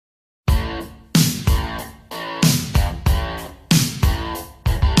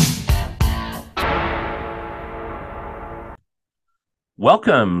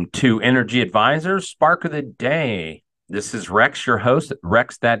Welcome to Energy Advisors Spark of the Day. This is Rex, your host,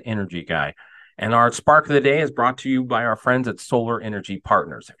 Rex That Energy Guy. And our Spark of the Day is brought to you by our friends at Solar Energy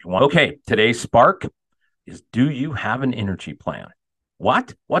Partners. If you want, okay, today's Spark is, do you have an energy plan?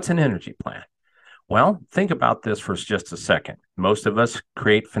 What? What's an energy plan? Well, think about this for just a second. Most of us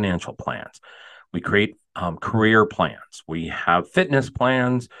create financial plans. We create career plans. We have fitness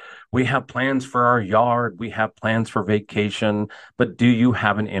plans. We have plans for our yard. We have plans for vacation. But do you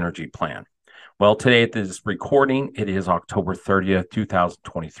have an energy plan? Well, today at this recording, it is October 30th,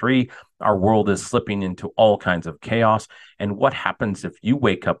 2023. Our world is slipping into all kinds of chaos. And what happens if you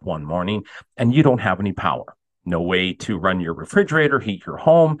wake up one morning and you don't have any power? No way to run your refrigerator, heat your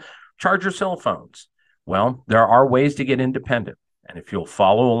home, charge your cell phones. Well, there are ways to get independent. And if you'll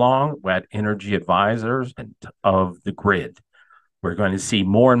follow along at Energy Advisors of the grid, we're going to see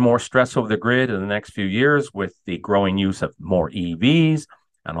more and more stress over the grid in the next few years with the growing use of more EVs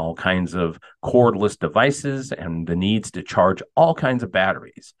and all kinds of cordless devices and the needs to charge all kinds of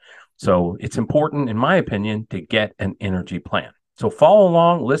batteries. So it's important, in my opinion, to get an energy plan. So follow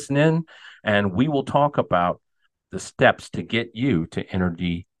along, listen in, and we will talk about the steps to get you to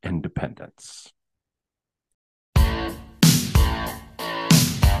energy independence.